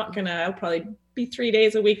I'll probably be 3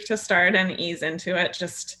 days a week to start and ease into it.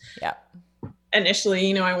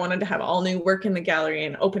 Initially, I wanted to have all new work in the gallery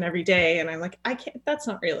and open every day. And I'm like, I can't, that's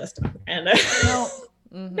not realistic. And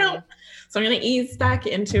No. So I'm going to ease back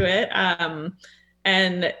into it.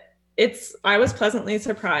 And I was pleasantly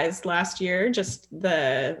surprised last year, just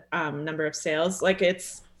the number of sales. Like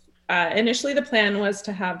initially the plan was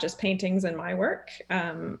to have just paintings in my work.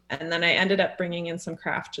 And then I ended up bringing in some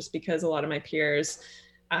craft just because a lot of my peers,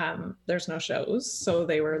 there's no shows. So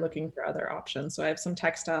they were looking for other options. So I have some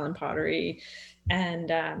textile and pottery and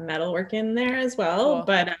metalwork in there as well. Cool.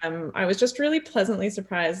 But I was just really pleasantly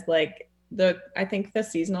surprised. Like I think the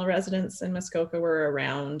seasonal residents in Muskoka were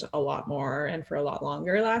around a lot more and for a lot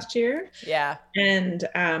longer last year. Yeah. And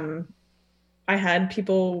I had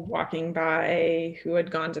people walking by who had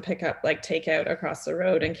gone to pick up like takeout across the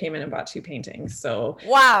road and came in and bought 2 paintings. So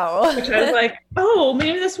wow. Which I was like, oh,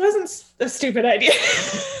 maybe this wasn't a stupid idea.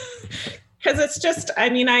 Because it's just, I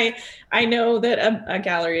mean, I know that a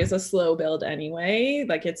gallery is a slow build anyway.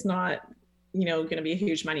 Like it's not, going to be a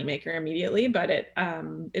huge moneymaker immediately, but it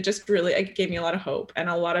just really, it gave me a lot of hope. And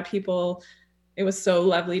a lot of people, it was so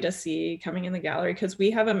lovely to see coming in the gallery because we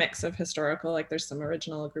have a mix of historical, like there's some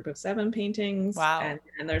original Group of 7 paintings. Wow.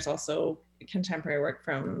 And there's also contemporary work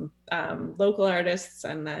from local artists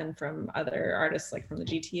and then from other artists like from the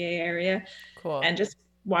GTA area. Cool. And just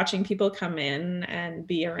watching people come in and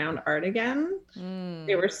be around art again.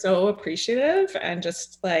 They were so appreciative and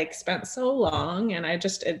just like spent so long. And it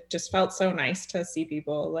just felt so nice to see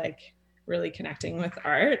people like really connecting with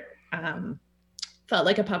art. Felt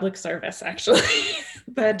like a public service actually.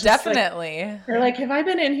 But definitely. Like, they're like, have I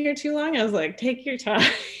been in here too long? I was like, take your time.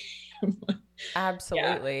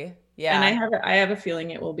 Absolutely. Yeah. And I have a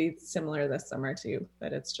feeling it will be similar this summer too,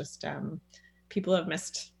 that it's just people have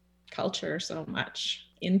missed culture so much,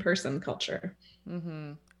 in-person culture.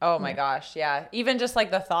 Oh my gosh. Yeah. Even just like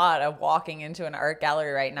the thought of walking into an art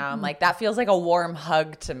gallery right now, I'm like, that feels like a warm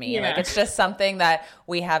hug to me. Like it's just something that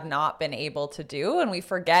we have not been able to do. And we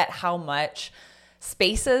forget how much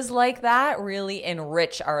spaces like that really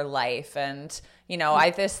enrich our life. And,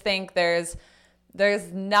 I just think there's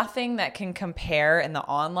nothing that can compare in the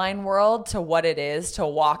online world to what it is to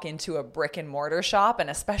walk into a brick and mortar shop,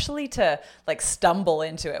 and especially to like stumble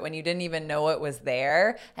into it when you didn't even know it was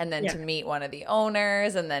there, and then to meet one of the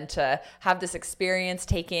owners, and then to have this experience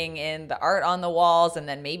taking in the art on the walls, and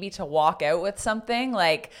then maybe to walk out with something.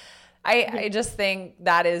 Like I just think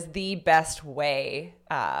that is the best way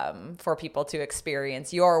for people to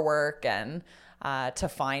experience your work and to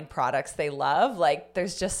find products they love. Like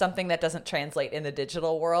there's just something that doesn't translate in the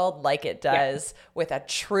digital world like it does with a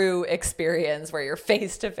true experience where you're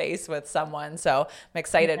face to face with someone. So I'm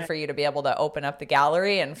excited for you to be able to open up the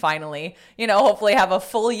gallery and finally, hopefully have a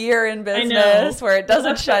full year in business where it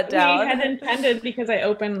doesn't shut down. We had intended, because I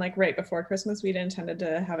opened like right before Christmas, we'd intended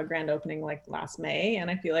to have a grand opening like last May. And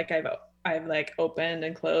I feel like I've like opened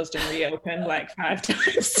and closed and reopened like 5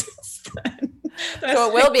 times since then. So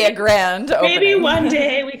it will be a grand opening. Maybe one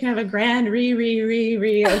day we can have a grand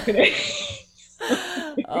reopening.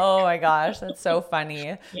 Oh my gosh, that's so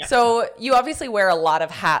funny. Yeah. So you obviously wear a lot of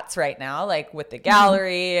hats right now, like with the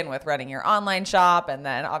gallery and with running your online shop, and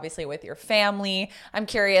then obviously with your family. I'm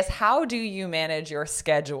curious, how do you manage your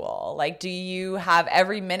schedule? Like, do you have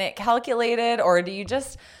every minute calculated, or do you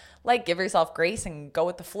just like give yourself grace and go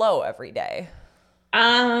with the flow every day?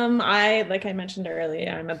 Like I mentioned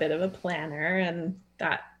earlier, I'm a bit of a planner, and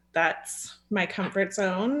that's my comfort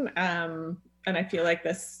zone. And I feel like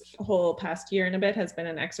this whole past year and a bit has been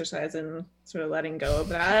an exercise in sort of letting go of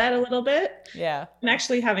that a little bit. Yeah. And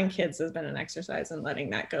actually having kids has been an exercise in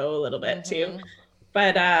letting that go a little bit too.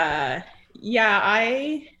 But I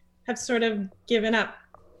have sort of given up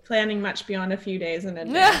planning much beyond a few days in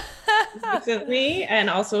advance recently. And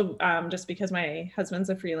also just because my husband's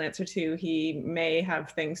a freelancer too, he may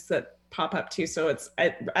have things that pop up too. So it's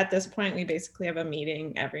at this point, we basically have a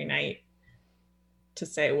meeting every night to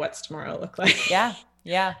say what's tomorrow look like.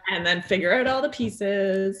 Yeah. And then figure out all the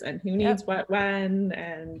pieces and who needs what when,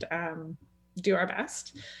 and do our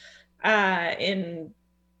best. In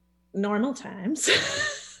normal times,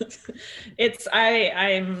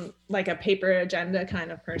 I'm like a paper agenda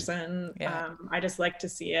kind of person. I just like to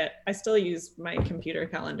see it. I still use my computer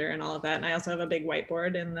calendar and all of that. And I also have a big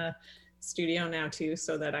whiteboard in the studio now too,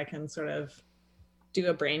 so that I can sort of do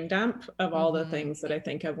a brain dump of all the things that I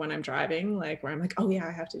think of when I'm driving, like where I'm like, oh yeah,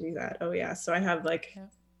 I have to do that. Oh yeah. So I have like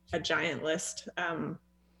a giant list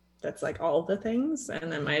that's like all the things. And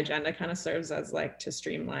then my agenda kind of serves as like to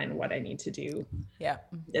streamline what I need to do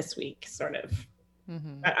this week, sort of.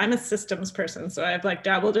 I'm a systems person, so I've like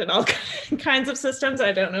dabbled in all kinds of systems.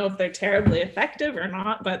 I don't know if they're terribly effective or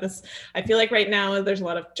not, but I feel like right now there's a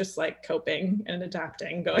lot of just like coping and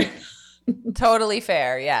adapting going on. Totally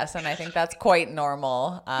fair. Yes. And I think that's quite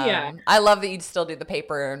normal. Yeah. I love that you still do the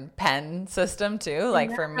paper and pen system too.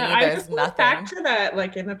 Like for me, I there's just went back nothing. to that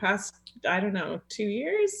like in the past, I don't know, 2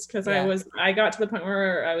 years, because Yeah. I got to the point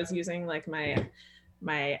where I was using like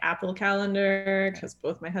my Apple calendar, because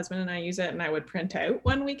both my husband and I use it, and I would print out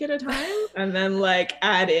 1 week at a time and then like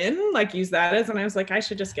add in, like use that as, and I was like, I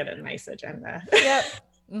should just get a nice agenda. Yep.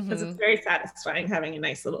 Because it's very satisfying having a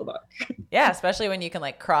nice little book. Yeah, especially when you can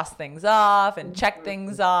like cross things off and check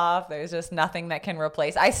things off. There's just nothing that can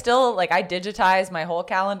replace. I still like I digitize my whole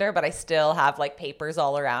calendar, but I still have like papers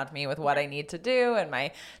all around me with what I need to do and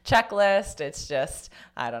my checklist. It's just,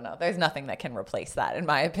 I don't know. There's nothing that can replace that in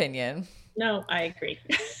my opinion. No, I agree.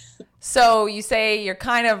 So you say you're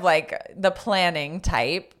kind of like the planning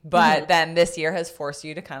type, but then this year has forced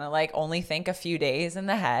you to kind of like only think a few days in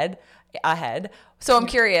the ahead. So I'm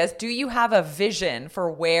curious, do you have a vision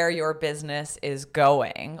for where your business is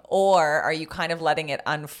going, or are you kind of letting it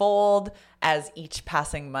unfold as each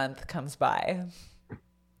passing month comes by?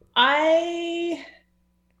 I'm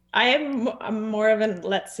more of an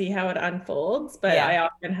let's see how it unfolds, but Yeah. I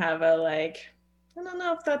often have a like, I don't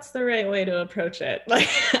know if that's the right way to approach it. Like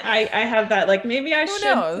I have that like maybe I Who should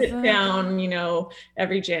knows? sit down,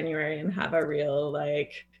 every January and have a real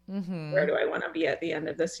like, where do I want to be at the end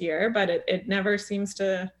of this year? But it never seems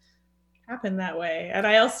to happen that way. And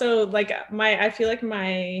I also like I think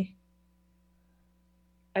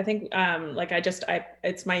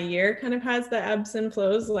it's my year kind of has the ebbs and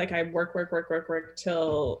flows. Like I work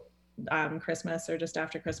till Christmas or just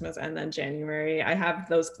after Christmas, and then January I have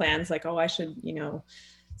those plans like, oh, I should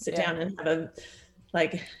sit down and have a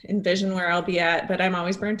like envision where I'll be at, but I'm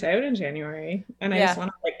always burnt out in January, and I just want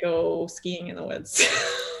to like go skiing in the woods.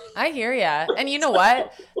 I hear ya. And you know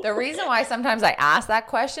what? The reason why sometimes I ask that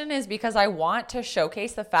question is because I want to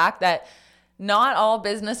showcase the fact that not all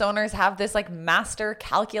business owners have this like master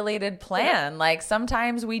calculated plan. Like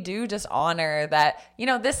sometimes we do just honor that,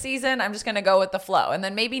 this season I'm just going to go with the flow. And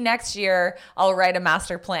then maybe next year I'll write a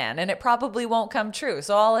master plan and it probably won't come true.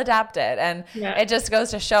 So I'll adapt it. And it just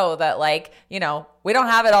goes to show that like, we don't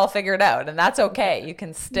have it all figured out, and that's okay. You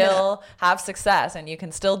can still have success and you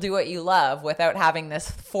can still do what you love without having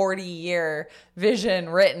this 40-year vision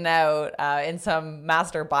written out in some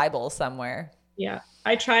master Bible somewhere. Yeah.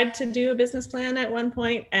 I tried to do a business plan at one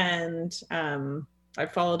point, and I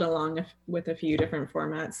followed along with a few different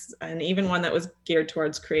formats, and even one that was geared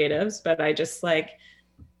towards creatives, but I just like,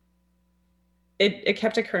 it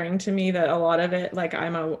kept occurring to me that a lot of it, like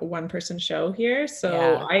I'm a one-person show here.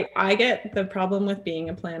 So I get the problem with being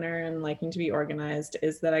a planner and liking to be organized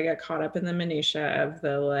is that I get caught up in the minutia of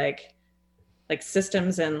the like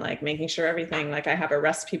systems and like making sure everything, like I have a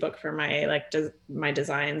recipe book for my like my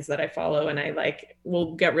designs that I follow, and I like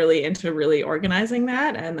will get really into really organizing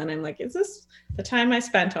that, and then I'm like, is this the time I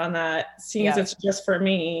spent on that, seeing as it's just for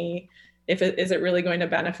me, is it really going to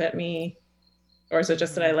benefit me, or is it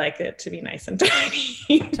just that I like it to be nice and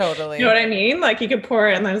tiny? Totally. You know what I mean? Like you could pour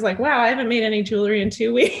it, and I was like, wow, I haven't made any jewelry in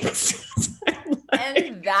 2 weeks.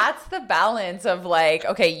 And that's the balance of like,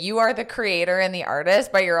 okay, you are the creator and the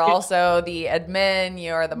artist, but you're also the admin,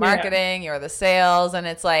 you're the marketing, you're the sales. And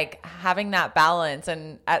it's like having that balance.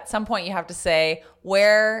 And at some point you have to say,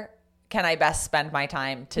 where can I best spend my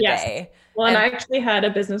time today? Yes. Well, and I actually had a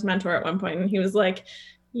business mentor at one point, and he was like,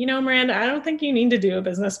 Miranda, I don't think you need to do a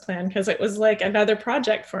business plan, because it was like another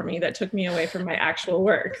project for me that took me away from my actual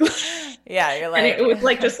work. Yeah, you're like, and it was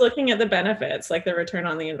like just looking at the benefits, like the return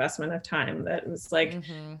on the investment of time. That was like,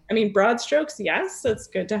 I mean, broad strokes, yes, it's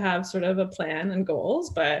good to have sort of a plan and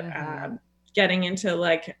goals, but getting into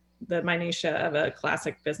like the minutia of a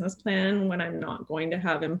classic business plan when I'm not going to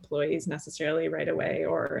have employees necessarily right away,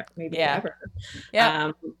 or maybe ever.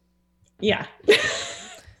 Yeah.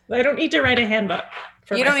 I don't need to write a handbook.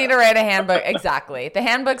 You don't need to write a handbook. Exactly. The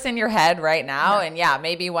handbook's in your head right now. And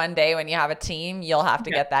maybe one day when you have a team, you'll have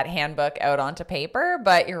to get that handbook out onto paper.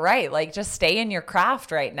 But you're right. Like just stay in your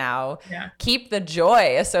craft right now. Yeah. Keep the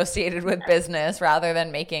joy associated with business rather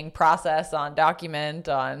than making process on document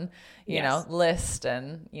on, list.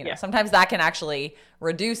 And, sometimes that can actually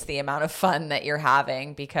reduce the amount of fun that you're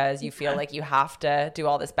having because you feel like you have to do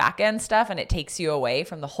all this back end stuff, and it takes you away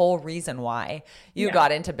from the whole reason why you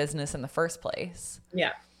got into business in the first place.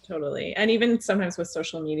 Yeah, totally. And even sometimes with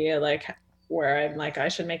social media, like where I'm like, I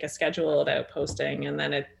should make a schedule about posting. And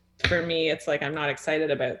then for me, it's like, I'm not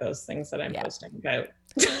excited about those things that I'm posting about.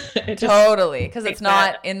 Totally. Because it's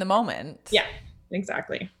not in the moment. Yeah,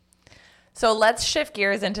 exactly. So let's shift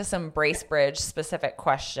gears into some Bracebridge specific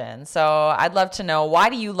questions. So I'd love to know, why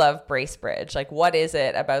do you love Bracebridge? Like, what is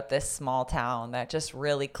it about this small town that just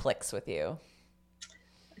really clicks with you?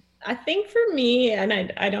 I think for me,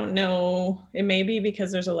 and I don't know, it may be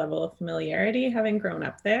because there's a level of familiarity having grown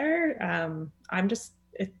up there.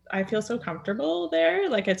 I feel so comfortable there.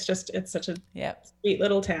 Like it's such a sweet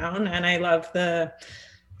little town. And I love the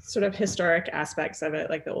sort of historic aspects of it,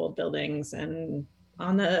 like the old buildings and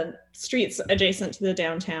on the streets adjacent to the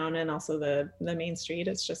downtown and also the main street.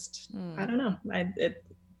 It's just, I don't know.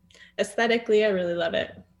 Aesthetically, I really love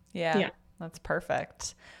it. Yeah, that's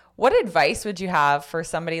perfect. What advice would you have for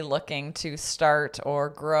somebody looking to start or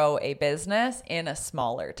grow a business in a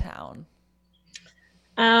smaller town?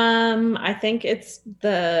 I think it's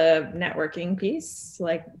the networking piece.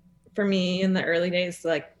 Like for me in the early days,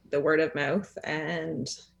 like the word of mouth and,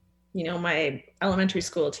 my elementary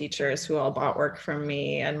school teachers who all bought work from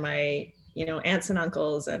me and my, aunts and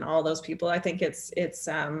uncles and all those people. I think it's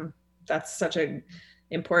that's such an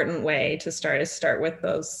important way to start with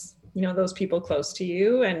those, those people close to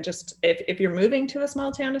you. And just if you're moving to a small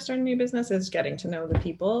town to start a new business, is getting to know the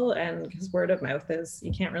people. And because word of mouth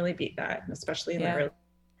you can't really beat that, especially in the early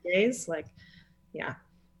days.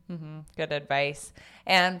 Good advice.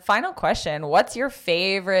 And final question, what's your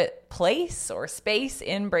favorite place or space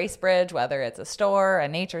in Bracebridge, whether it's a store, a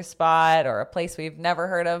nature spot, or a place we've never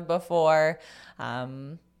heard of before?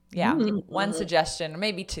 One suggestion, or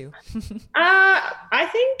maybe two. I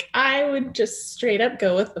think I would just straight up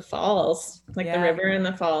go with the falls, like the river and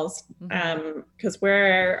the falls. Because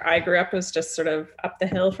where I grew up was just sort of up the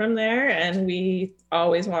hill from there, and we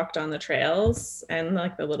always walked on the trails and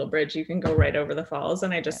like the little bridge, you can go right over the falls.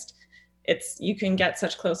 And you can get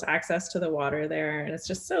such close access to the water there, and it's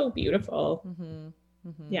just so beautiful.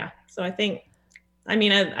 Yeah. So I think, I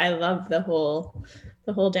love the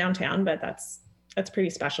whole downtown, but that's pretty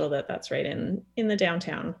special that's right in the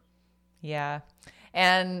downtown. Yeah.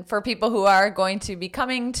 And for people who are going to be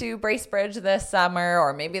coming to Bracebridge this summer,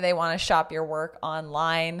 or maybe they want to shop your work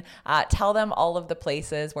online, tell them all of the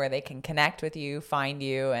places where they can connect with you, find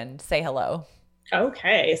you, and say hello.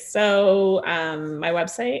 Okay. So my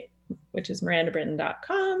website, which is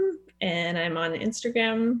mirandabritton.com, and I'm on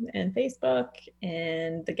Instagram and Facebook,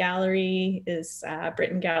 and the gallery is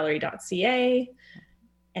brittongallery.ca.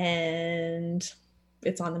 And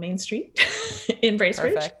it's on the main street in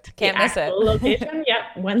Bracebridge. Perfect. Can't miss it. Location,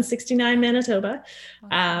 169 Manitoba.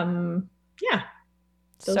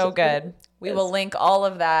 So good. We will link all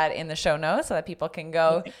of that in the show notes so that people can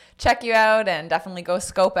go check you out and definitely go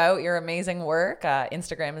scope out your amazing work.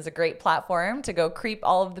 Instagram is a great platform to go creep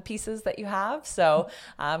all of the pieces that you have. So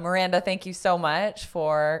Miranda, thank you so much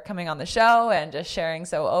for coming on the show and just sharing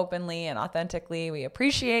so openly and authentically. We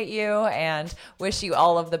appreciate you and wish you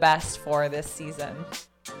all of the best for this season.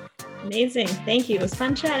 Amazing. Thank you. It was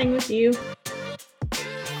fun chatting with you.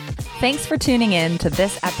 Thanks for tuning in to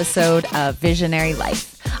this episode of Visionary Life.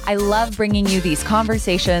 I love bringing you these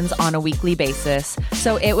conversations on a weekly basis,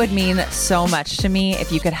 so it would mean so much to me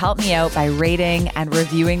if you could help me out by rating and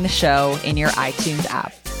reviewing the show in your iTunes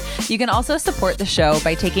app. You can also support the show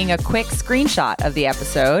by taking a quick screenshot of the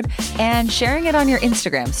episode and sharing it on your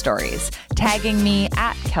Instagram stories, tagging me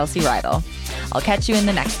at Kelsey Rydell. I'll catch you in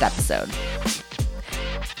the next episode.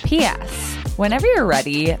 P.S. Whenever you're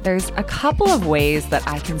ready, there's a couple of ways that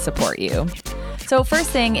I can support you. So first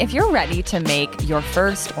thing, if you're ready to make your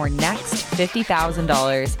first or next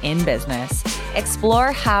 $50,000 in business,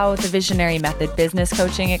 explore how the Visionary Method business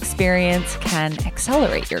coaching experience can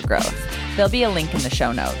accelerate your growth. There'll be a link in the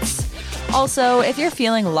show notes. Also, if you're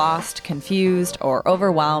feeling lost, confused, or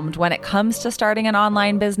overwhelmed when it comes to starting an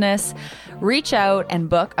online business, reach out and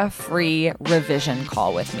book a free revision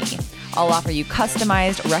call with me. I'll offer you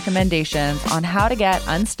customized recommendations on how to get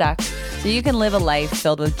unstuck so you can live a life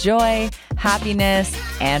filled with joy, happiness,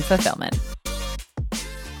 and fulfillment.